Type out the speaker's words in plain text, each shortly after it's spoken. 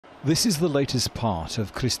This is the latest part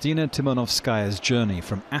of Krystsina Tsimanouskaya's journey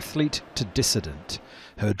from athlete to dissident.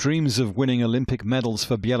 Her dreams of winning Olympic medals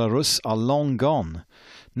for Belarus are long gone.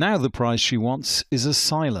 Now the prize she wants is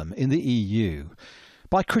asylum in the EU.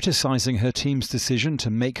 By criticising her team's decision to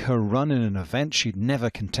make her run in an event she'd never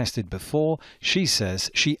contested before, she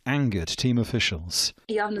says she angered team officials.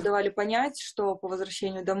 They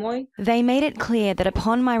made it clear that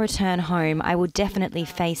upon my return home I would definitely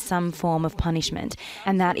face some form of punishment,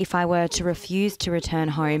 and that if I were to refuse to return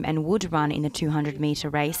home and would run in the 200-metre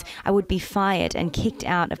race, I would be fired and kicked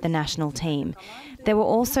out of the national team. There were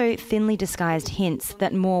also thinly disguised hints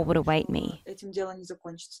that more would await me.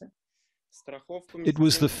 It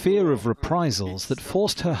was the fear of reprisals that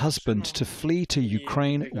forced her husband to flee to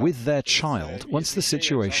Ukraine with their child once the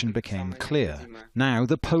situation became clear. Now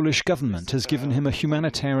the Polish government has given him a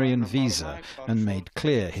humanitarian visa and made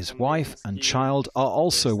clear his wife and child are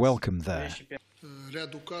also welcome there.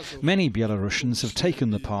 Many Belarusians have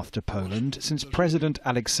taken the path to Poland since President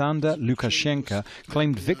Alexander Lukashenko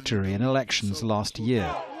claimed victory in elections last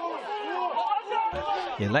year.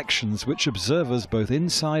 Elections which observers both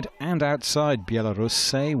inside and outside Belarus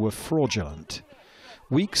say were fraudulent.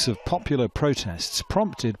 Weeks of popular protests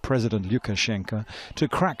prompted President Lukashenko to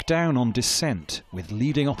crack down on dissent, with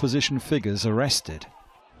leading opposition figures arrested.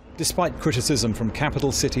 Despite criticism from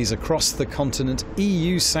capital cities across the continent,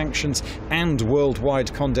 EU sanctions and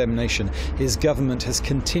worldwide condemnation, his government has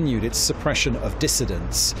continued its suppression of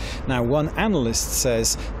dissidents. Now, one analyst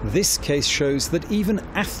says this case shows that even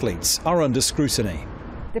athletes are under scrutiny.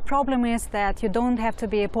 The problem is that you don't have to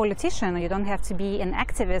be a politician, you don't have to be an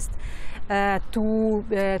activist to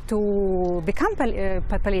become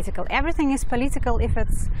political. Everything is political if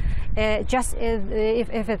it's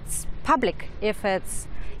if it's public, if it's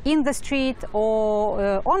in the street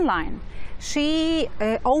or online. She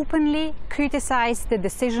openly criticized the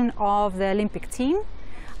decision of the Olympic team,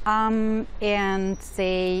 and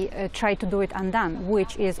they try to do it undone,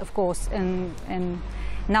 which is, of course,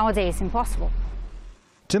 nowadays impossible.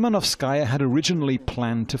 Tsimanouskaya had originally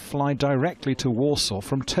planned to fly directly to Warsaw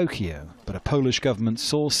from Tokyo, but a Polish government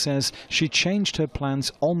source says she changed her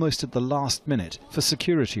plans almost at the last minute for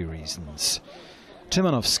security reasons.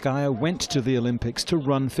 Tsimanouskaya went to the Olympics to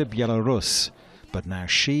run for Belarus, but now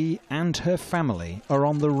she and her family are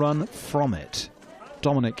on the run from it.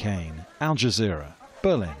 Dominic, Kane, Jazeera,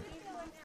 Berlin.